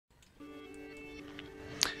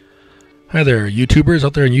Hi there, YouTubers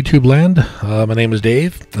out there in YouTube land. My name is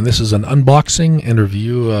Dave, and this is an unboxing and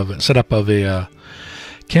review of setup of a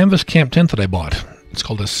CanvasCamp Tent that I bought. It's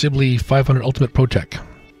called a Sibley 500 Ultimate ProTech.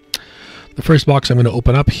 The first box I'm going to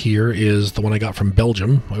open up here is the one I got from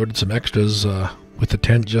Belgium. I ordered some extras with the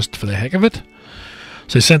tent just for the heck of it.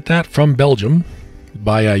 So I sent that from Belgium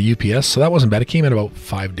by UPS, so that wasn't bad. It came in about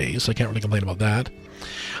 5 days, so I can't really complain about that.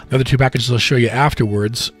 The other two packages I'll show you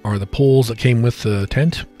afterwards are the poles that came with the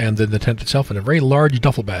tent, and then the tent itself in a very large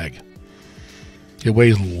duffel bag. It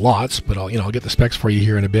weighs lots, but I'll get the specs for you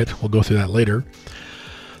here in a bit. We'll go through that later.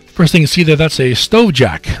 First thing you see there, that's a stove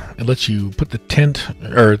jack. It lets you put the tent,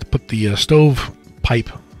 or put the stove pipe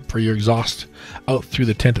for your exhaust out through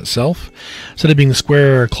the tent itself. Instead of being the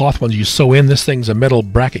square cloth ones you sew in, this thing's a metal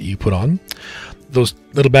bracket you put on. Those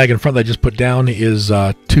little bag in front that I just put down is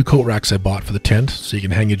 2 coat racks I bought for the tent, so you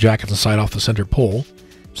can hang your jackets inside off the center pole.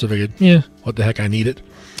 So I figured, yeah, what the heck, I need it.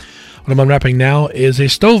 What I'm unwrapping now is a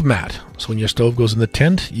stove mat. So when your stove goes in the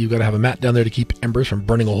tent, you've got to have a mat down there to keep embers from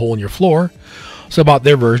burning a hole in your floor. So I bought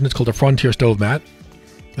their version. It's called a Frontier stove mat.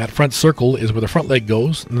 That front circle is where the front leg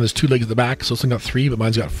goes, and then there's 2 legs at the back, so it's got 3, but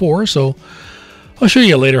mine's got 4, so I'll show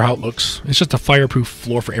you later how it looks. It's just a fireproof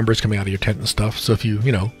floor for embers coming out of your tent and stuff, so if you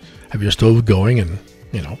have your stove going and,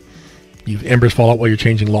 embers fall out while you're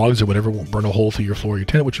changing logs or whatever, it won't burn a hole through your floor or your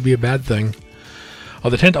tent, which would be a bad thing.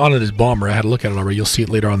 The tent on it is bomber. I had a look at it already. You'll see it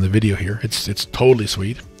later on in the video here. It's totally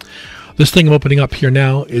sweet. This thing I'm opening up here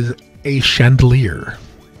now is a chandelier,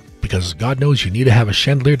 because God knows you need to have a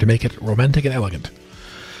chandelier to make it romantic and elegant.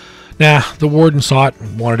 Nah, the warden saw it,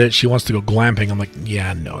 wanted it. She wants to go glamping. I'm like,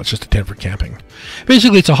 yeah, no, it's just a tent for camping.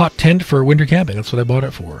 Basically, it's a hot tent for winter camping. That's what I bought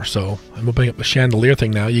it for. So I'm opening up the chandelier thing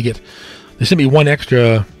now. They sent me 1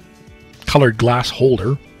 extra colored glass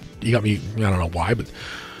holder. You got me, I don't know why, but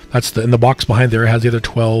that's in the box behind there. It has the other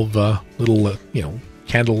 12 little,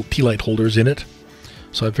 candle tea light holders in it.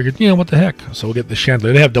 So I figured, what the heck? So we'll get the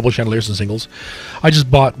chandelier. They have double chandeliers and singles. I just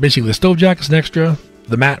bought basically the stove jack as an extra,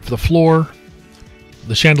 the mat for the floor,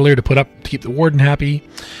 the chandelier to put up to keep the warden happy,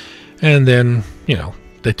 and then,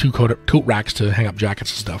 the 2 coat racks to hang up jackets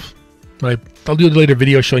and stuff. I'll do a later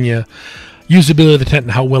video showing you usability of the tent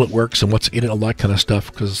and how well it works and what's in it, all that kind of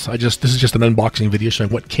stuff, because this is just an unboxing video showing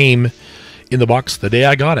what came in the box the day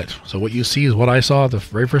I got it. So what you see is what I saw the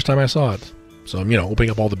very first time I saw it. So I'm, opening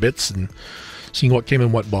up all the bits and seeing what came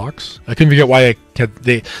in what box. I couldn't figure out why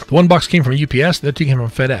the one box came from UPS, the other 2 came from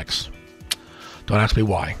FedEx. Don't ask me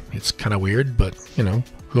why. It's kind of weird, but,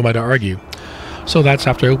 who am I to argue? So that's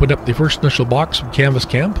after I opened up the first initial box from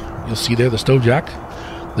CanvasCamp. You'll see there the stove jack,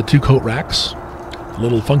 the 2 coat racks, a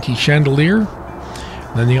little funky chandelier,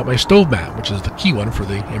 and then you got my stove mat, which is the key one for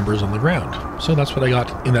the embers on the ground. So that's what I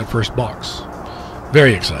got in that first box.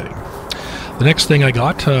 Very exciting. The next thing I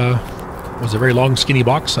got was a very long, skinny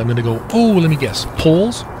box. I'm going to go, let me guess,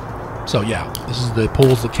 poles. So yeah, this is the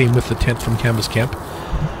poles that came with the tent from CanvasCamp.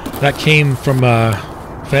 That came from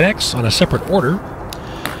FedEx on a separate order.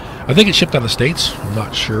 I think it shipped out of the States. I'm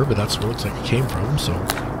not sure, but that's where it looks like it came from. So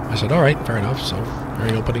I said, all right, fair enough. So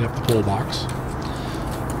here, opening up the pole box.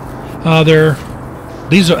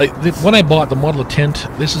 When I bought the model of tent,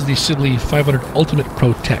 this is the Sibley 500 Ultimate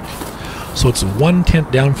ProTech. So it's 1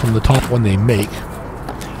 tent down from the top one they make.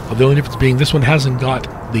 The only difference being this one hasn't got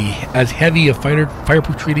as heavy a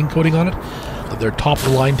fireproof treating coating on it that their top of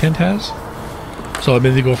the line tent has. So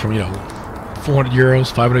they go from 400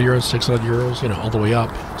 euros, 500 euros, 600 euros, all the way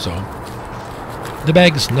up. So the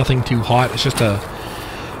bag is nothing too hot. It's just a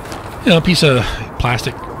piece of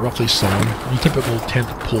plastic, roughly sewn, a typical tent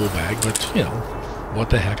pull bag. But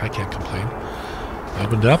what the heck? I can't complain. I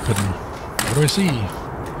opened it up, and what do I see?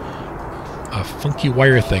 A funky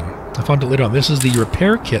wire thing. I found it later on. This is the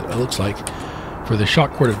repair kit, it looks like, for the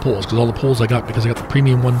shock corded poles, because all the poles I got, because I got the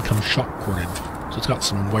premium one, come shock corded. So it's got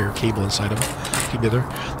some wire cable inside of it. Keep together.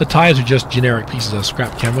 The ties are just generic pieces of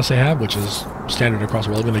scrap canvas I have, which is standard across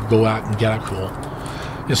the world. I'm going to go out and get actual,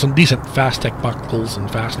 some decent Fast-Tech buckles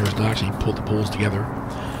and fasteners to actually pull the poles together.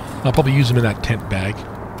 I'll probably use them in that tent bag.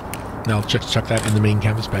 Now I'll chuck that in the main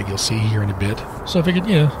canvas bag you'll see here in a bit. So I figured,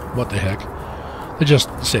 what the heck. They just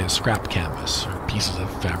say scrap canvas or pieces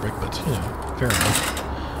of fabric, but, fair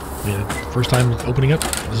enough. First time opening up,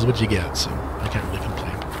 this is what you get, so I can't really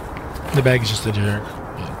complain. The bag is just a generic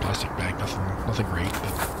plastic bag, nothing great,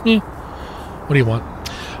 but what do you want?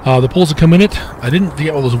 The poles that come in it, I didn't get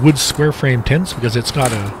all those wood square frame tents because it's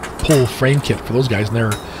got a pole frame kit for those guys, and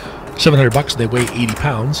they're $700 and they weigh 80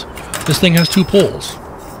 pounds. This thing has 2 poles.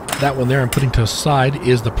 That one there I'm putting to the side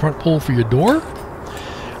is the front pole for your door,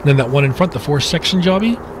 and then that one in front, the 4-section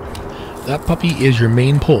jobby, that puppy is your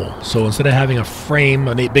main pole. So instead of having a frame,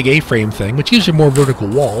 a big A-frame thing, which gives you more vertical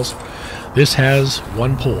walls, This has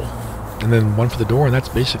one pole and then one for the door, and that's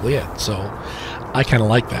basically it. So I kind of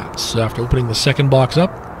like that. So after opening the second box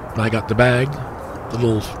up, I got the bag, the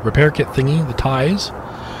little repair kit thingy, the ties,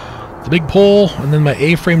 the big pole, and then my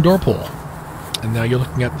A-frame door pole. And now you're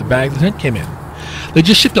looking at the bag the tent came in. They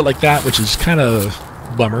just shipped it like that, which is kind of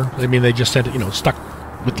bummer. I mean, they just sent it, stuck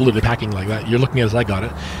with literally packing like that. You're looking at it as I got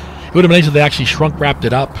it. It would have been nice if they actually shrunk wrapped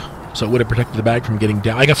it up, so it would have protected the bag from getting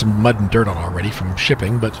down. I got some mud and dirt on already from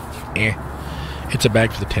shipping, but it's a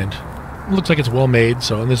bag for the tent. It looks like it's well made,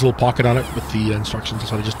 so, and there's a little pocket on it with the instructions.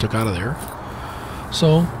 That's what I just took out of there.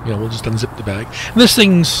 So, we'll just unzip the bag. And this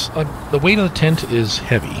thing's, the weight of the tent is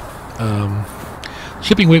heavy.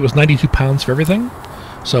 Shipping weight was 92 pounds for everything.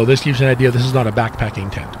 So this gives you an idea. This is not a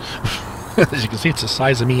backpacking tent. As you can see, it's the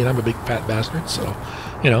size of me, and I'm a big fat bastard. So,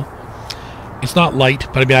 it's not light.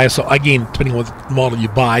 But again, depending on what model you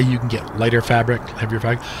buy, you can get lighter fabric, heavier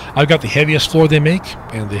fabric. I've got the heaviest floor they make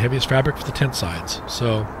and the heaviest fabric for the tent sides.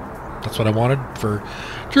 So that's what I wanted for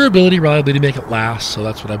durability, reliability, to make it last. So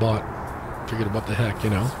that's what I bought. Figured, what the heck,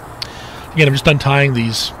 Again, I'm just untying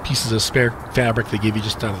these pieces of spare fabric they gave you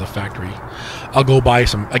just out of the factory. I'll go buy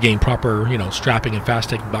some, again, proper, strapping and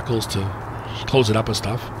fast-taking buckles to close it up and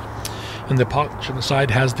stuff. And the pouch on the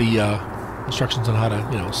side has the instructions on how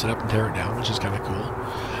to, set up and tear it down, which is kind of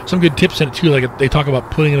cool. Some good tips in it, too. Like, they talk about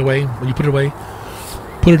putting it away. When you put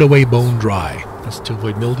it away bone dry. That's to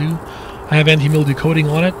avoid mildew. I have anti-mildew coating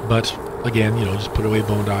on it, but, again, just put it away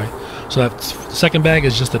bone dry. So that second bag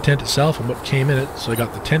is just the tent itself and what came in it. So I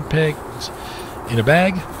got the tent pegs in a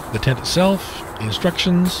bag, the tent itself, the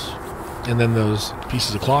instructions, and then those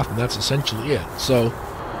pieces of cloth, and that's essentially it. So,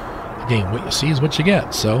 again, what you see is what you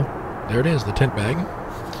get. So, there it is, the tent bag.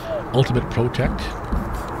 Ultimate ProTech.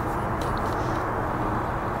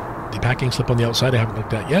 The packing slip on the outside I haven't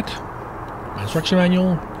looked at yet. My instruction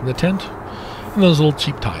manual, the tent, and those little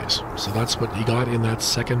cheap ties. So that's what you got in that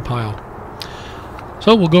second pile.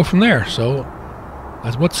 So we'll go from there. So,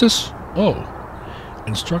 what's this? Oh,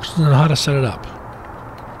 instructions on how to set it up.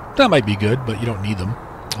 That might be good, but you don't need them.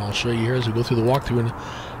 I'll show you here as we go through the walkthrough and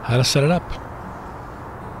how to set it up.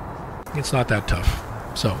 It's not that tough.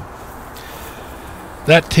 So,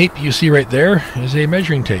 that tape you see right there is a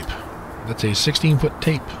measuring tape. That's a 16-foot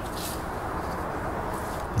tape.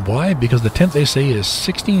 Why? Because the tent, they say, is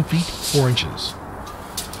 16 feet 4 inches.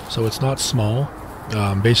 So it's not small.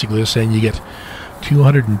 Basically, they're saying you get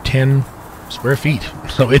 210 square feet.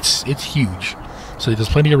 So it's huge. So there's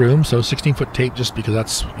plenty of room. So 16-foot tape, just because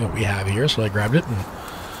that's what we have here. So I grabbed it and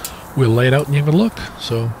we'll lay it out and have a look.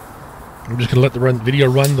 So I'm just going to let the video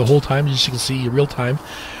run the whole time, just so you can see real time.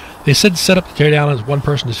 They said set up to tear down as one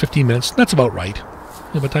person is 15 minutes. That's about right.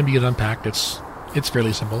 By the time you get unpacked, it's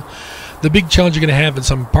fairly simple. The big challenge you're going to have in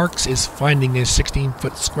some parks is finding a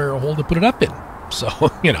 16-foot square hole to put it up in. So,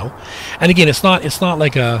 and again, it's not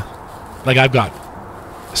like I've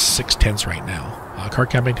got 6 tents right now. Car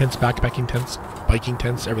camping tents, backpacking tents, biking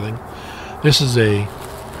tents, everything. This is a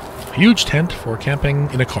huge tent for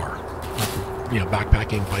camping in a car.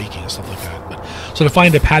 Backpacking, biking, and stuff like that. But so to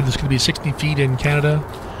find a pad that's going to be 60 feet in Canada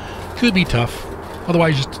could be tough.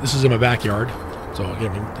 Otherwise, this is in my backyard. So,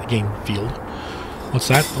 again, field. What's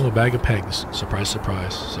that? Oh, a bag of pegs. Surprise,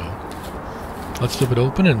 surprise. So, let's flip it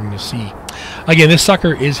open and you'll see. Again, this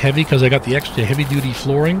sucker is heavy because I got the extra heavy-duty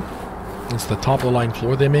flooring. It's the top-of-the-line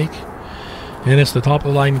floor they make. And it's the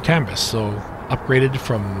top-of-the-line canvas. So, upgraded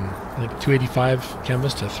from, I think, 285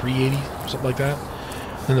 canvas to 380, something like that.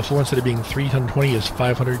 And the floor, instead of being 320, is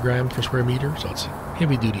 500 grams per square meter. So, it's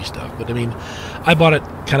heavy-duty stuff. But, I bought it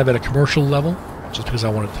kind of at a commercial level just because I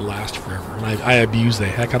want it to last forever. And I abuse the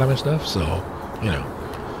heck out of my stuff, so,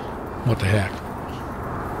 what the heck.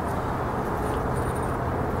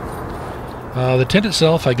 The tent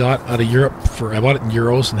itself I got out of Europe. I bought it in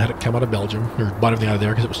euros and had it come out of Belgium. Or bought everything out of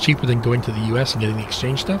there because it was cheaper than going to the US and getting the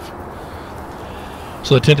exchange stuff.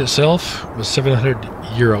 So the tent itself was 700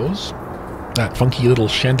 euros. That funky little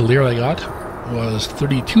chandelier I got was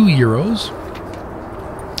 32 euros.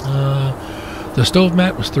 The stove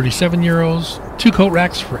mat was 37 euros. 2 coat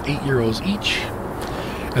racks for 8 euros each.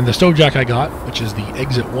 And the stove jack I got, which is the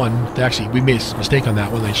Exit 1, we made a mistake on that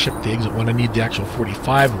one. They shipped the Exit 1. I need the actual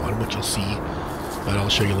 45 one, which you'll see, but I'll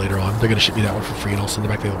show you later on. They're going to ship me that one for free, and I'll send it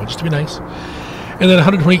back the other one just to be nice. And then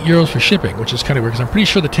 120 euros for shipping, which is kind of weird, because I'm pretty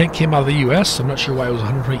sure the tent came out of the US. I'm not sure why it was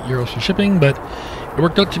 120 euros for shipping, but it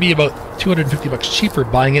worked out to be about 250 bucks cheaper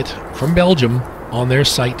buying it from Belgium on their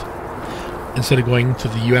site instead of going to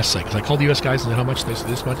the US site. Because I called the US guys and said how much, they said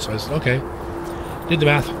this much, so I said, okay. Did the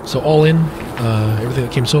math. So all in, everything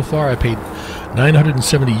that came so far, I paid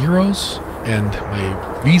 970 euros, and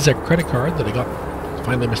my Visa credit card that I got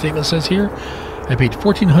Finally, my statement says here, I paid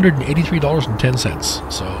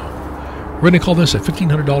 $1,483.10. So we're going to call this a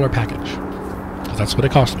 $1,500 package. That's what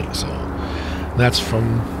it cost me. So that's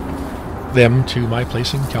from them to my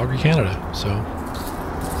place in Calgary, Canada. So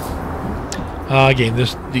again,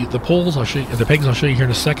 the poles I'll show you, the pegs I'll show you here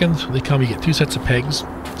in a second. They come. You get 2 sets of pegs,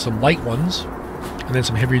 some light ones, and then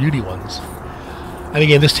some heavier duty ones. And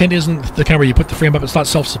again, this tent isn't the kind where you put the frame up. It's not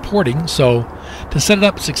self-supporting. So to set it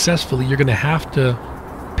up successfully, you're going to have to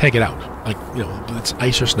peg it out. Like, you know, it's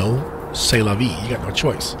ice or snow, c'est la vie. You got no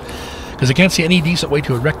choice, because I can't see any decent way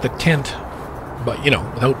to erect the tent, but you know,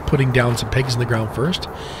 without putting down some pegs in the ground first.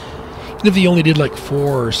 And if you only did like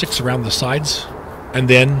 4 or 6 around the sides, and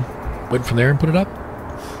then went from there and put it up,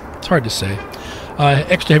 it's hard to say.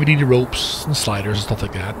 Extra heavy-duty ropes and sliders and stuff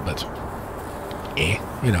like that, but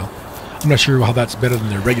you know, I'm not sure how that's better than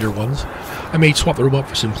their regular ones. I may swap the rope up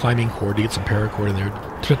for some climbing cord to get some paracord in there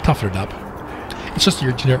to toughen it up. It's just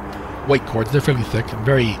your generic white cords. They're fairly thick and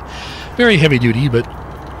very, very heavy-duty, but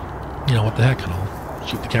you know, what the heck, and I'll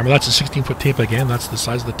shoot the camera. That's a 16-foot tape again. That's the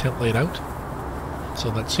size of the tent laid out.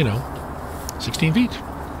 So that's, you know, 16 feet.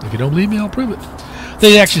 If you don't believe me, I'll prove it.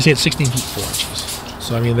 They actually say it's 16 feet 4 inches.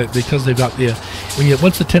 So I mean, because they've got the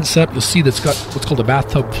once the tent's set up, you'll see that it's got what's called a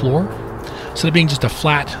bathtub floor. Instead of being just a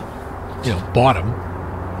flat, you know, bottom,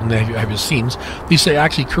 and then you have your seams, these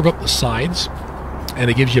actually curve up the sides, and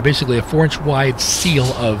it gives you basically a 4-inch wide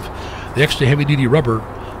seal of the extra heavy-duty rubber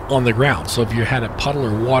on the ground. So if you had a puddle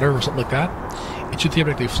or water or something like that, it should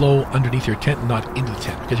theoretically flow underneath your tent and not into the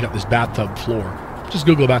tent, because you got this bathtub floor. Just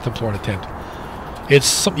Google bathtub floor in a tent. It's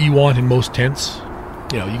something you want in most tents.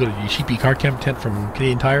 You know, you go to your cheapy car camp tent from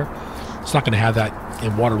Canadian Tire, it's not going to have that,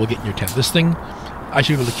 and water will get in your tent. This thing, I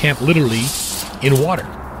should be able to camp literally in water.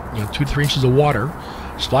 You know, 2 to 3 inches of water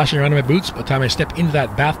splashing around in my boots. By the time I step into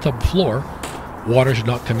that bathtub floor, water should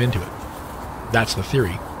not come into it. That's the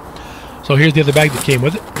theory. So here's the other bag that came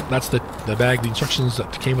with it. That's the bag, the instructions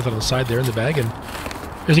that came with it on the side there in the bag. And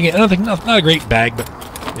here's again, another thing, not a great bag, but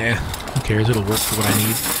who cares? It'll work for what I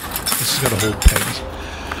need. This has got to hold pegs.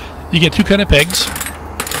 You get 2 kind of pegs.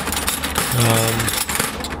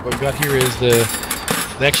 What we've got here is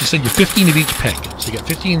they actually send you 15 of each peg. So you got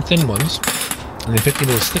 15 thin ones, and then 15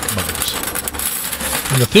 little stick buggers.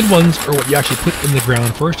 And the thin ones are what you actually put in the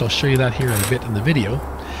ground first. I'll show you that here in a bit in the video.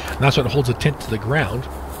 And that's what holds the tent to the ground.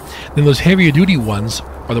 Then those heavier duty ones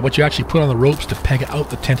are what you actually put on the ropes to peg out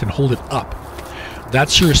the tent and hold it up.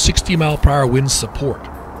 That's your 60 mile per hour wind support.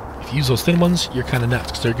 If you use those thin ones, you're kind of nuts,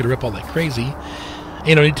 because they're going to rip all that crazy. And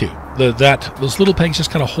you don't need to. Those little pegs just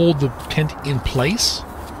kind of hold the tent in place.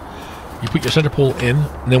 You put your center pole in,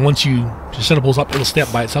 and then once your center pole's up, it'll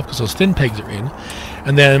step by itself because those thin pegs are in.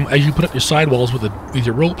 And then as you put up your sidewalls with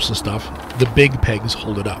your ropes and stuff, the big pegs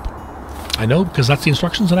hold it up. I know, because that's the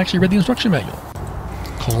instructions, and I actually read the instruction manual.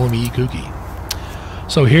 Call me kooky.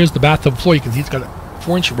 So here's the bathtub floor. You can see it's got a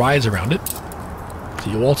 4-inch rise around it.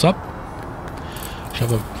 So you waltz up,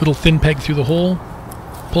 shove a little thin peg through the hole,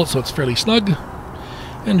 pull it so it's fairly snug,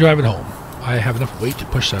 and drive it home. I have enough weight to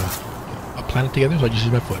push a planet together, so I just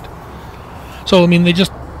use my foot. So I mean,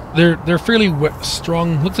 they're fairly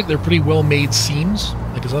strong. Looks like they're pretty well made seams.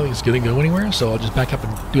 Like it's nothing that's going to go anywhere. So I'll just back up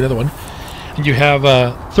and do another one. And you have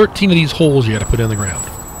 13 of these holes you got to put in the ground.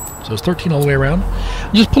 So it's 13 all the way around.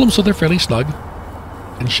 And just pull them so they're fairly snug,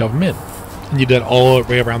 and shove them in. And you do that all the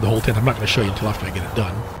way around the whole tent. I'm not going to show you until after I get it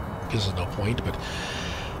done, because there's no point. But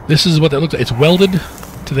this is what that looks like. It's welded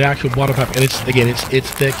to the actual bottom top, and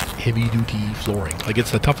it's thick, heavy-duty flooring. Like,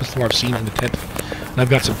 it's the toughest floor I've seen in the tent, and I've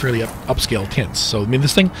got some fairly upscale tents. So I mean,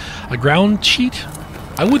 this thing, a ground sheet,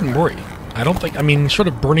 I wouldn't worry. I don't think, I mean, short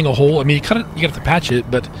of burning a hole, I mean, you got to have to patch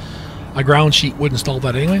it, but a ground sheet would install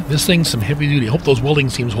that anyway. This thing's some heavy-duty. I hope those welding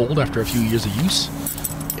seams hold after a few years of use.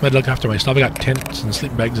 I look after my stuff. I got tents and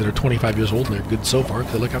sleeping bags that are 25 years old, and they're good so far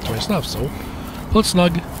because I look after my stuff. So pull it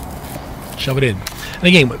snug, shove it in. And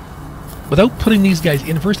again, without putting these guys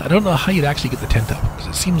in first, I don't know how you'd actually get the tent up, because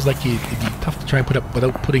it seems like it'd be tough to try and put up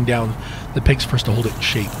without putting down the pegs first to hold it in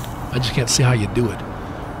shape. I just can't see how you do it.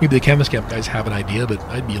 Maybe the CanvasCamp guys have an idea, but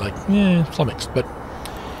I'd be like, flummoxed. But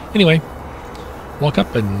anyway, walk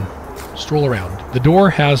up and stroll around. The door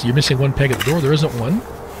has, you're missing one peg at the door. There isn't one.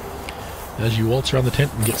 As you waltz around the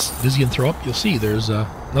tent and get dizzy and throw up, you'll see there's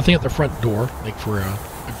nothing at the front door, like for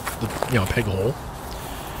a peg hole.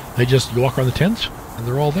 You walk around the tent, and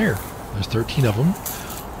they're all there. There's 13 of them,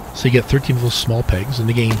 so you get 13 of those small pegs. And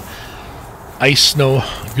again, ice, snow,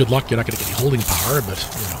 good luck. You're not going to get any holding power,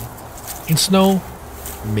 but in snow,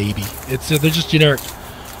 maybe. They're just generic.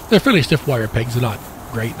 They're fairly stiff wire pegs. They're not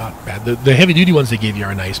great, not bad. The heavy duty ones they gave you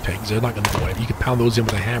are nice pegs. They're not going to go away. You can pound those in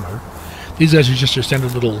with a hammer. These guys are just your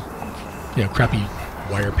standard little, crappy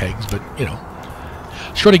wire pegs, but you know.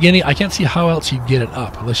 Short again, I can't see how else you get it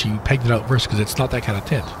up unless you pegged it out first, because it's not that kind of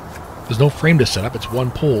tent. There's no frame to set up. It's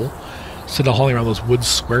one pole instead of hauling around those wood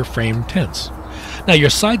square frame tents. Now your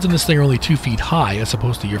sides on this thing are only 2 feet high as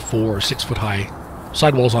opposed to your 4 or 6 foot high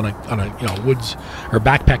sidewalls on a you know, woods or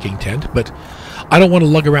backpacking tent. But I don't want to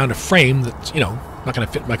lug around a frame that's, you know, not going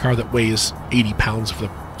to fit in my car that weighs 80 pounds for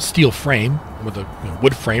the steel frame with a, you know,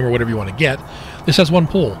 wood frame or whatever you want to get. This has one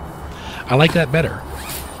pole. I like that better.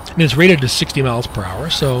 I mean, it's rated to 60 miles per hour,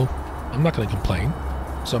 so I'm not going to complain.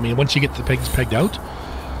 So, I mean, once you get the pegs pegged out,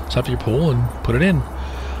 set up your pole and put it in.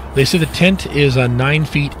 They say the tent is 9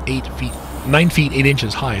 feet 8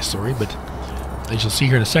 inches high, sorry, but as you'll see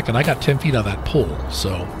here in a second, I got 10 feet out of that pole,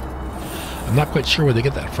 so I'm not quite sure where they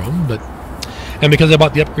get that from, but, and because I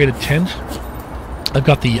bought the upgraded tent, I've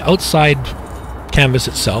got the outside canvas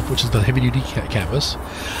itself, which is the heavy-duty canvas.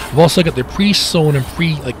 I've also got the pre-sewn and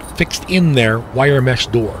fixed in there wire mesh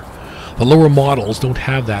door. The lower models don't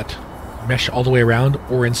have that mesh all the way around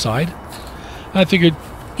or inside. I figured,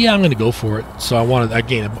 yeah, I'm going to go for it. So I wanted,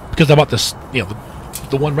 again, because I bought this, you know,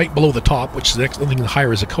 the one right below the top, which is the next thing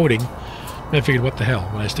higher is a coating. And I figured, what the hell?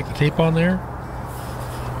 When I stick the tape on there,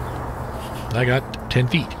 I got 10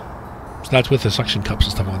 feet. So that's with the suction cups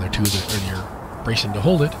and stuff on there too, and your bracing to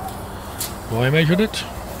hold it. Well, I measured it.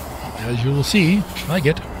 As you will see, I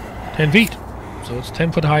get 10 feet. So it's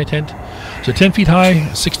 10 foot high tent. So 10 feet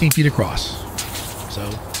high, 16 feet across. So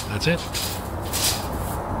that's it.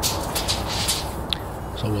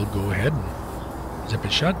 So we'll go ahead and zip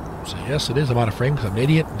it shut. So yes, it is. I'm out of frame because I'm an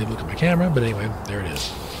idiot. Didn't look at my camera, but anyway, there it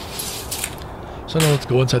is. So now let's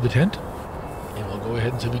go inside the tent, and we'll go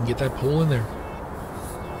ahead and see if we can get that pole in there.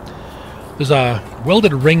 There's a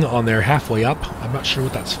welded ring on there halfway up. I'm not sure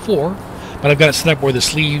what that's for, but I've got it set up where the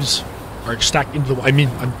sleeves are stacked into the... I mean,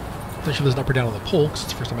 I'm not sure there's an up or down on the pole because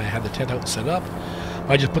it's the first time I had the tent out and set up.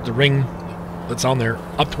 I just put the ring that's on there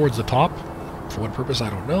up towards the top. For what purpose, I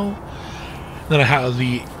don't know. Then I have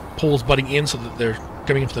the poles butting in so that they're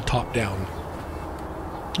coming from the top down.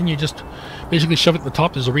 And you just basically shove it in the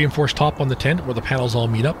top. There's a reinforced top on the tent where the panels all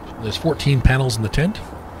meet up. There's 14 panels in the tent.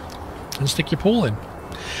 And stick your pole in.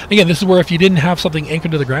 Again, this is where if you didn't have something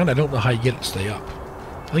anchored to the ground, I don't know how you get it to stay up.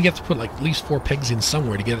 I think you have to put like at least 4 pegs in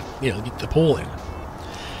somewhere to get it, you know, get the pole in.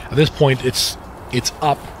 At this point, it's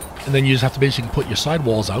up, and then you just have to basically put your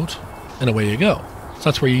sidewalls out, and away you go. So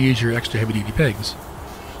that's where you use your extra heavy-duty pegs.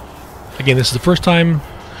 Again, this is the first time,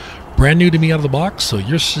 brand new to me out of the box, so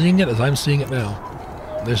you're seeing it as I'm seeing it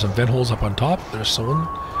now. There's some vent holes up on top. They're sewn.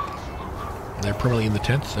 They're permanently in the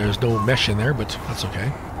tent. There's no mesh in there, but that's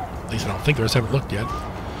okay. At least I don't think there is. I haven't looked yet.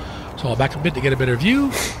 So I'll back a bit to get a better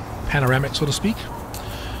view, panoramic, so to speak,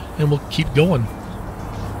 and we'll keep going.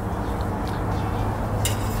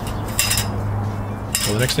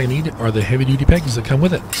 So the next thing I need are the heavy-duty pegs that come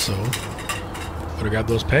with it. So I'm going to grab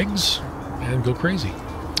those pegs and go crazy.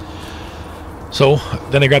 So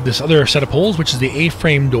then I grab this other set of poles, which is the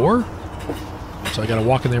A-frame door. So I got to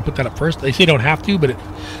walk in there and put that up first. They say you don't have to, but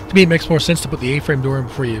to me it makes more sense to put the A-frame door in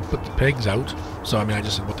before you put the pegs out. So I mean, I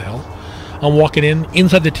just said, what the hell? I'm walking in.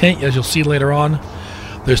 Inside the tent, as you'll see later on,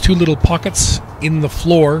 there's 2 little pockets in the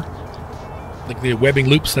floor, like the webbing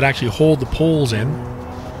loops that actually hold the poles in.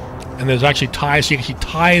 And there's actually ties, so you can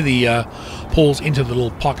actually tie the poles into the little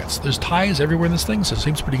pockets. There's ties everywhere in this thing, so it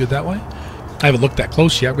seems pretty good that way. I haven't looked that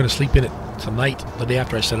close yet. I'm going to sleep in it tonight, the day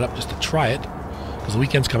after I set it up, just to try it, because the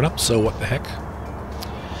weekend's coming up, so what the heck.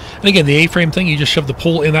 And again, the A-frame thing, you just shove the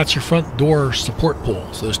pole in. That's your front door support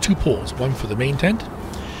pole. So there's 2 poles, one for the main tent,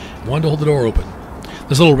 one to hold the door open.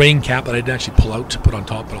 There's a little rain cap that I didn't actually pull out to put on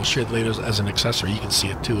top, but I'll share it later as an accessory. You can see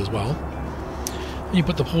it too as well. And you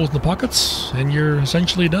put the poles in the pockets, and you're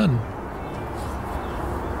essentially done.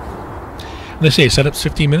 And they say set up's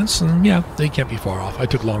 15 minutes, and yeah, they can't be far off. I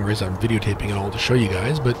took longer as I'm videotaping it all to show you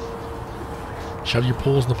guys, but shove your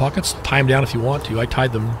poles in the pockets, tie them down if you want to. I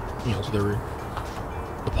tied them, you know, so they're...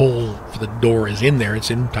 The pole for the door is in there.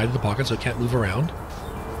 It's in tied to the pocket, so it can't move around.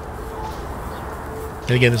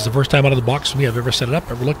 And again, this is the first time out of the box for me I've ever set it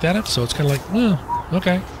up, ever looked at it, so it's kind of like,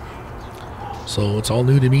 okay. So it's all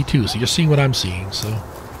new to me too, so you're seeing what I'm seeing, so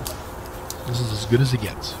this is as good as it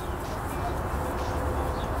gets.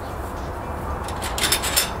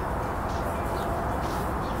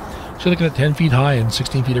 So you're looking at 10 feet high and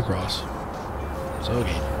 16 feet across. So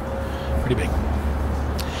again, pretty big.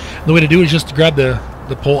 And the way to do it is just to grab the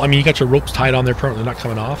pole. I mean, you got your ropes tied on there permanently, not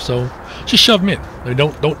coming off, so just shove them in. I mean,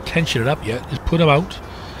 don't tension it up yet. Just put them out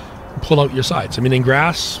and pull out your sides. I mean, in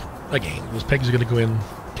grass, again, those pegs are going to go in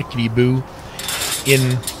tickety-boo.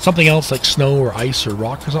 In something else like snow or ice or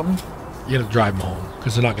rock or something, you got to drive them home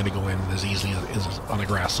because they're not going to go in as easily as on a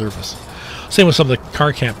grass surface. Same with some of the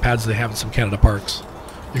car camp pads they have in some Canada parks.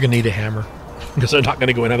 You're going to need a hammer because they're not going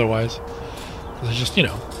to go in otherwise. It's just, you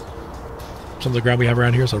know, some of the ground we have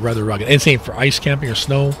around here is rather rugged. And same for ice camping or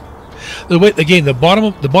snow. The way, again, the bottom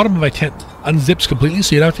of my tent unzips completely,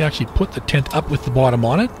 so you'd have to actually put the tent up with the bottom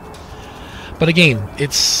on it. But again,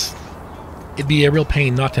 it'd be a real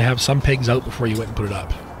pain not to have some pegs out before you went and put it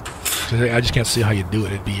up. I just can't see how you'd do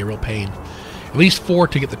it. It'd be a real pain. At least 4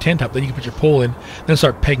 to get the tent up, then you can put your pole in, then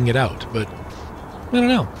start pegging it out. But I don't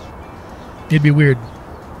know. It'd be weird.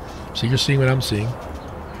 So you're seeing what I'm seeing.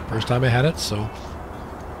 First time I had it, so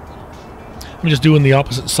I'm just doing the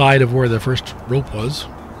opposite side of where the first rope was,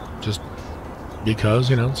 just because,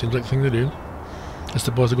 you know, it seems like the thing to do. As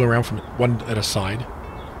opposed to go around from one at a side.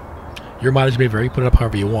 Your mileage may vary, put it up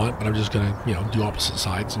however you want, but I'm just gonna, you know, do opposite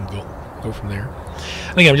sides and go from there.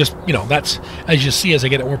 And again, I'm just, you know, that's, as you see, as I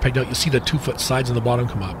get it more pegged out, you see the 2-foot sides on the bottom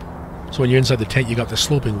come up. So when you're inside the tent, you got the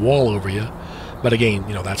sloping wall over you. But again,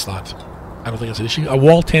 you know, that's not, I don't think that's an issue. A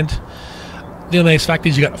wall tent, the nice fact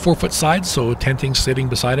is you got 4-foot sides, so tenting sitting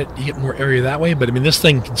beside it, you get more area that way. But I mean, this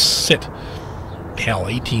thing can sit, hell,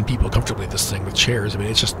 18 people comfortably in this thing with chairs. I mean,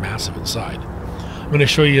 it's just massive inside. I'm going to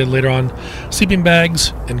show you later on sleeping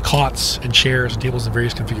bags and cots and chairs and tables in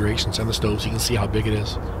various configurations and the stoves. You can see how big it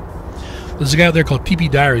is. There's a guy out there called TP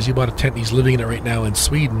Diaries. He bought a tent. He's living in it right now in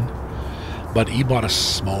Sweden. But he bought a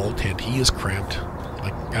small tent. He is cramped.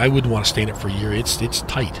 Like, I wouldn't want to stay in it for a year. It's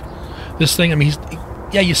tight. This thing, I mean,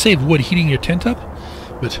 yeah, you save wood heating your tent up,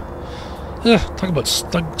 but talk about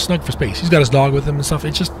snug for space. He's got his dog with him and stuff.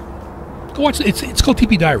 It's just, go watch it. It's called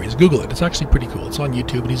TP Diaries. Google it. It's actually pretty cool. It's on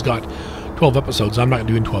YouTube, and he's got 12 episodes. I'm not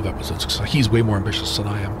doing 12 episodes because he's way more ambitious than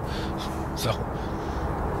I am. So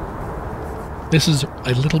this is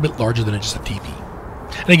a little bit larger than just a teepee.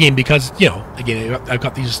 And again, because, you know, again, I've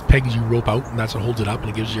got these pegs you rope out, and that's what holds it up, and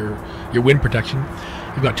it gives your wind protection.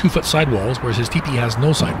 You've got 2-foot sidewalls, whereas his teepee has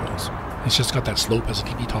no sidewalls. It's just got that slope as a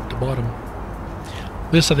teepee top to bottom.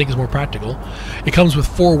 This, I think, is more practical. It comes with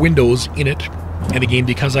 4 windows in it, and again,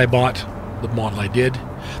 because I bought the model I did,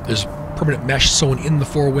 there's permanent mesh sewn in the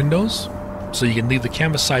 4 windows, so you can leave the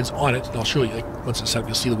canvas sides on it, and I'll show you, like, once it's set up,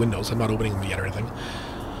 you'll see the windows. I'm not opening them yet or anything.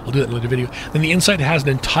 I'll do that in a later video. Then the inside has an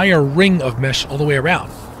entire ring of mesh all the way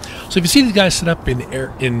around. So if you see these guys set up in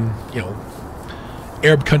you know,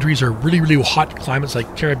 Arab countries or really, really hot climates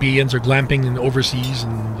like Caribbeans or glamping in overseas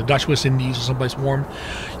and the Dutch West Indies or someplace warm,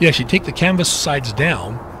 you actually take the canvas sides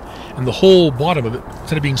down, and the whole bottom of it,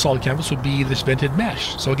 instead of being solid canvas, would be this vented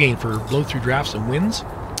mesh. So again, for blow-through drafts and winds,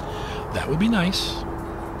 that would be nice.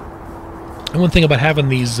 And one thing about having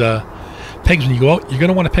these pegs when you go out, you're going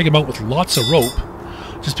to want to peg them out with lots of rope,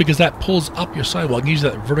 just because that pulls up your sidewall and gives you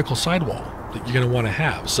that vertical sidewall that you're going to want to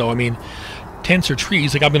have. So, I mean, tents or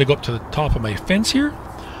trees, like I'm going to go up to the top of my fence here.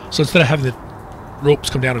 So instead of having the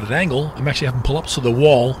ropes come down at an angle, I'm actually having them pull up so the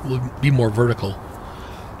wall will be more vertical.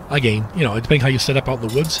 Again, you know, depending how you set up out in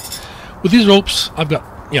the woods. With these ropes, I've got,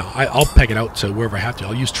 you know, I'll peg it out to wherever I have to.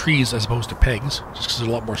 I'll use trees as opposed to pegs, just because they're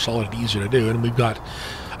a lot more solid and easier to do. And we've got,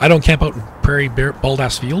 I don't camp out in prairie, bare,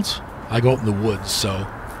 bald-ass fields. I go out in the woods, so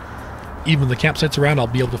even the campsites around, I'll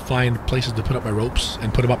be able to find places to put up my ropes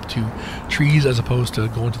and put them up to trees as opposed to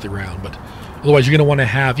going to the ground. But otherwise, you're going to want to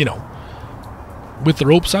have, you know, with the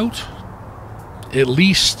ropes out, at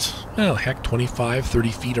least, well, heck, 25,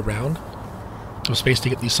 30 feet around of space to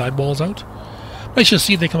get these sidewalls out. But you should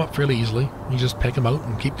see they come up fairly easily. You just peg them out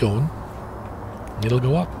and keep going, and it'll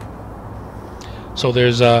go up. So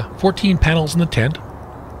there's 14 panels in the tent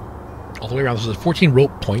all the way around. There's 14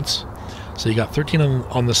 rope points. So you got 13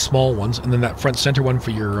 on the small ones, and then that front center one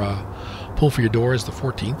for your pull for your door is the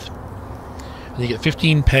 14th. And you get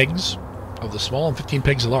 15 pegs of the small and 15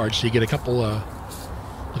 pegs of large, so you get a couple,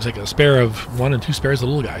 looks like a spare of 1 and 2 spares of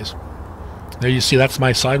the little guys. There you see, that's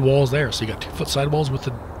my sidewalls there. So you got 2-foot sidewalls with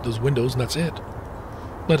those windows, and that's it.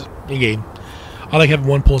 But again, I like having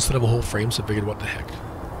one pole instead of a whole frame, so I figured what the heck.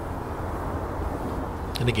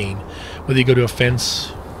 And again, whether you go to a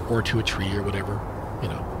fence or to a tree or whatever, you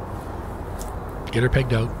know, get her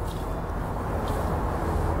pegged out.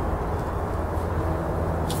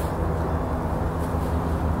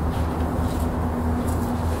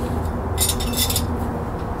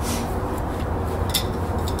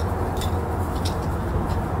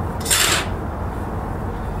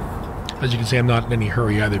 As you can see, I'm not in any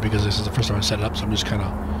hurry either because this is the first time I set it up, so I'm just kind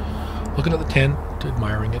of looking at the tent,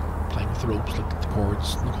 admiring it, playing with the ropes, looking at the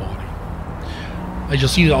cords and the quality. As you'll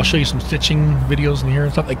see, I'll show you some stitching videos in here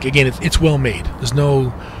and stuff. Like, again, it's well made. There's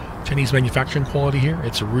no Chinese manufacturing quality here.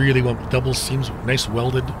 It's really well, double seams, nice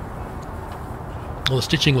welded. Well, the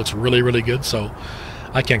stitching looks really, really good, so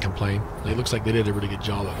I can't complain. It looks like they did a really good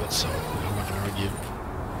job of it, so I'm not going to argue.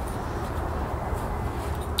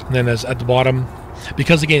 And then as at the bottom,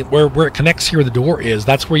 because again, where it connects here, the door is,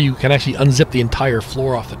 that's where you can actually unzip the entire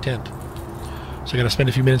floor off the tent. So I got to spend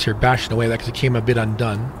a few minutes here bashing away that because it came a bit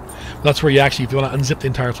undone. But that's where you actually, if you want to unzip the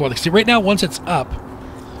entire floor, like see right now, once it's up,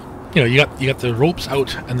 you know, you got the ropes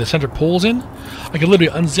out and the center poles in. I can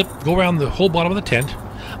literally unzip, go around the whole bottom of the tent,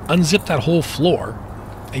 unzip that whole floor,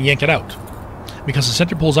 and yank it out. Because the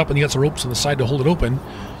center pole's up and you got some ropes on the side to hold it open,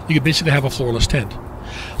 you could basically have a floorless tent.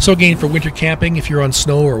 So again, for winter camping, if you're on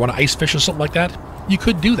snow or want to ice fish or something like that, you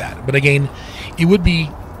could do that. But again, it would be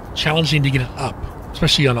challenging to get it up,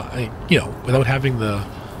 especially on a, you know, without having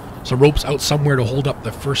some ropes out somewhere to hold up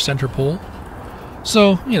the first center pole.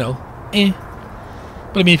 So, you know,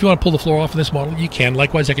 But I mean, if you want to pull the floor off in this model, you can.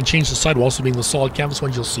 Likewise, I can change the sidewalls to being the solid canvas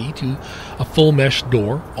ones you'll see to a full mesh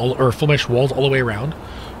door, or full mesh walls all the way around,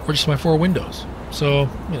 or just my 4 windows. So,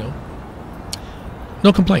 you know,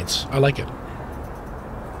 no complaints. I like it.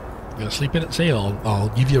 I'm going to sleep in it, say, I'll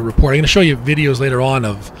give you a report. I'm going to show you videos later on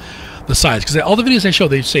of the size, because all the videos they show,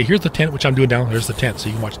 they say, here's the tent, which I'm doing now, there's the tent, so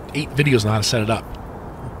you can watch 8 videos on how to set it up.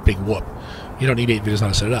 Big whoop. You don't need 8 videos on how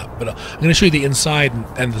to set it up, but I'm going to show you the inside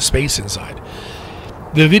and the space inside.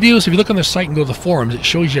 The videos, if you look on their site and go to the forums, it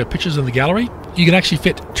shows you pictures in the gallery. You can actually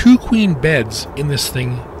fit 2 queen beds in this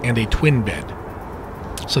thing and a twin bed.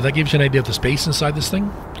 So that gives you an idea of the space inside this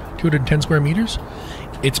thing. 210 square meters.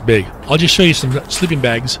 It's big. I'll just show you some sleeping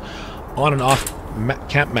bags on and off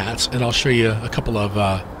camp mats, and I'll show you a couple of,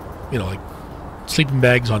 you know, like sleeping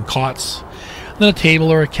bags on cots, and then a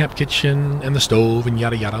table or a camp kitchen, and the stove, and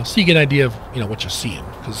yada yada. So you get an idea of, you know, what you're seeing.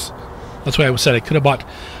 Because that's why I said I could have bought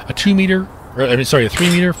a 2 meter. Or, I mean, sorry, a 3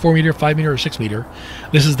 meter, 4 meter, 5 meter, or 6 meter.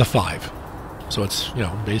 This is the 5. So it's, you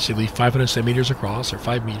know, basically 500 centimeters across, or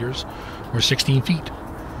 5 meters, or 16 feet.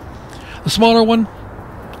 The smaller one,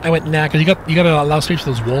 I went, nah, because you got to allow space for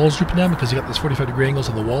those walls drooping down, because you got those 45-degree angles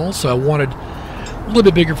on the walls. So I wanted a little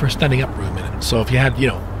bit bigger for standing up room in it. So if you had, you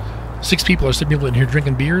know, 6 people or 7 people in here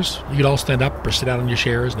drinking beers, you could all stand up or sit down on your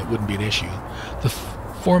chairs, and it wouldn't be an issue. The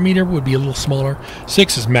 4 meter would be a little smaller.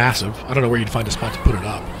 6 is massive. I don't know where you'd find a spot to put it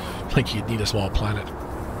up. Like you'd need a small planet.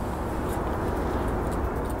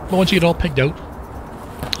 But once you get it all pegged out,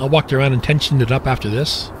 I'll walk you around and tension it up after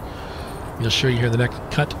this. I'll show you here the next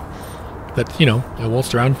cut that, you know, I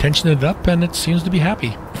waltzed around, tensioned it up, and it seems to be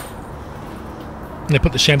happy. And I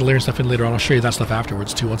put the chandelier and stuff in later on. I'll show you that stuff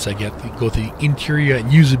afterwards too, once I go with the interior and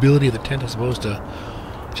usability of the tent as opposed to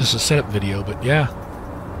just a setup video. But yeah,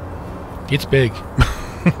 it's big.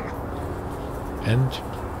 And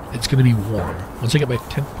it's going to be warm. Once I get my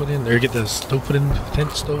tent put in, or get the stove put in, the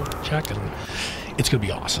tent stove check, and it's going to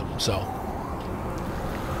be awesome. So,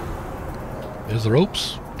 there's the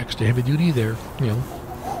ropes, extra heavy duty. They're, you know,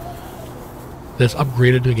 that's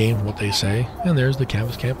upgraded again from what they say. And there's the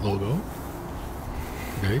CanvasCamp logo.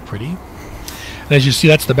 Very pretty. And as you see,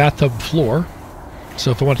 that's the bathtub floor.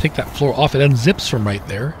 So if I want to take that floor off, it unzips from right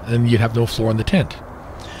there, and you'd have no floor in the tent.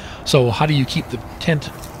 So how do you keep the tent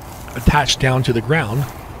attached down to the ground?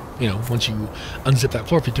 You know, once you unzip that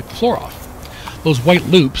floor, if you took the floor off, those white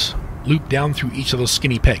loops loop down through each of those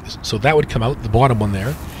skinny pegs. So that would come out, the bottom one there,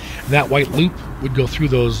 and that white loop would go through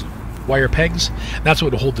those wire pegs, and that's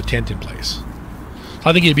what would hold the tent in place. So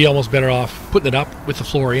I think you'd be almost better off putting it up with the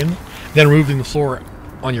floor in, then removing the floor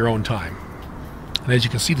on your own time. And as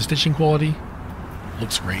you can see, the stitching quality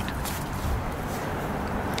looks great.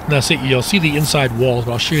 Now, you'll see the inside walls,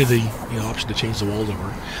 but I'll show you the option to change the walls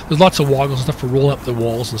over. There's lots of woggles and stuff for rolling up the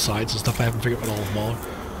walls and sides and stuff. I haven't figured out all of them all.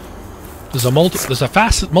 There's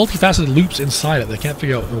multifaceted loops inside it that I can't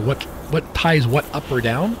figure out what ties what up or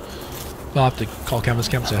down. I'll have to call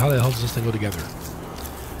CanvasCamp and say, how the hell does this thing go together?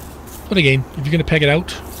 But again, if you're going to peg it out,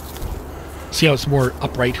 see how it's more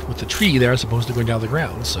upright with the tree there as opposed to going down the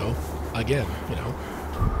ground. So, again, you know,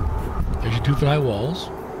 there's your 2-foot high walls.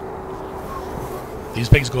 These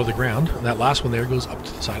pegs go to the ground, and that last one there goes up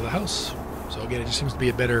to the side of the house. So again, it just seems to be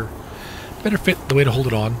a better fit, the way to hold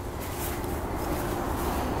it on.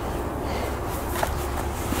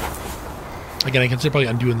 Again, I consider probably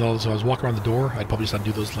undoing those. So I was walking around the door, I'd probably just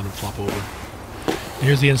undo those and let them flop over. And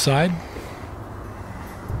here's the inside.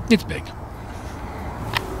 It's big.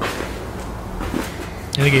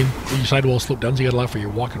 And again, your sidewall slope down, so you got a lot for your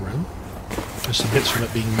walking room. There's some bits from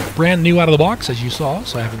it being brand new out of the box, as you saw,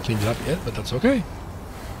 so I haven't cleaned it up yet, but that's okay.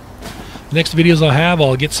 The next videos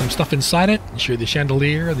I'll get some stuff inside it and show you the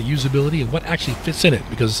chandelier, the usability, and what actually fits in it,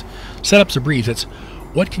 because setup's a breeze. It's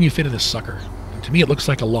what can you fit in this sucker? And to me, it looks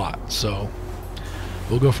like a lot, so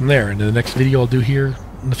we'll go from there. And in the next video I'll do here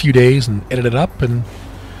in a few days and edit it up, and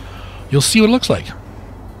you'll see what it looks like.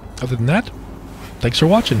 Other than that, thanks for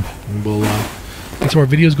watching, and we'll get some more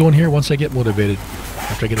videos going here once I get motivated,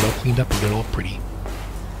 after I get it all cleaned up and get it all pretty.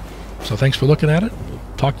 So thanks for looking at it.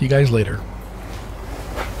 Talk to you guys later.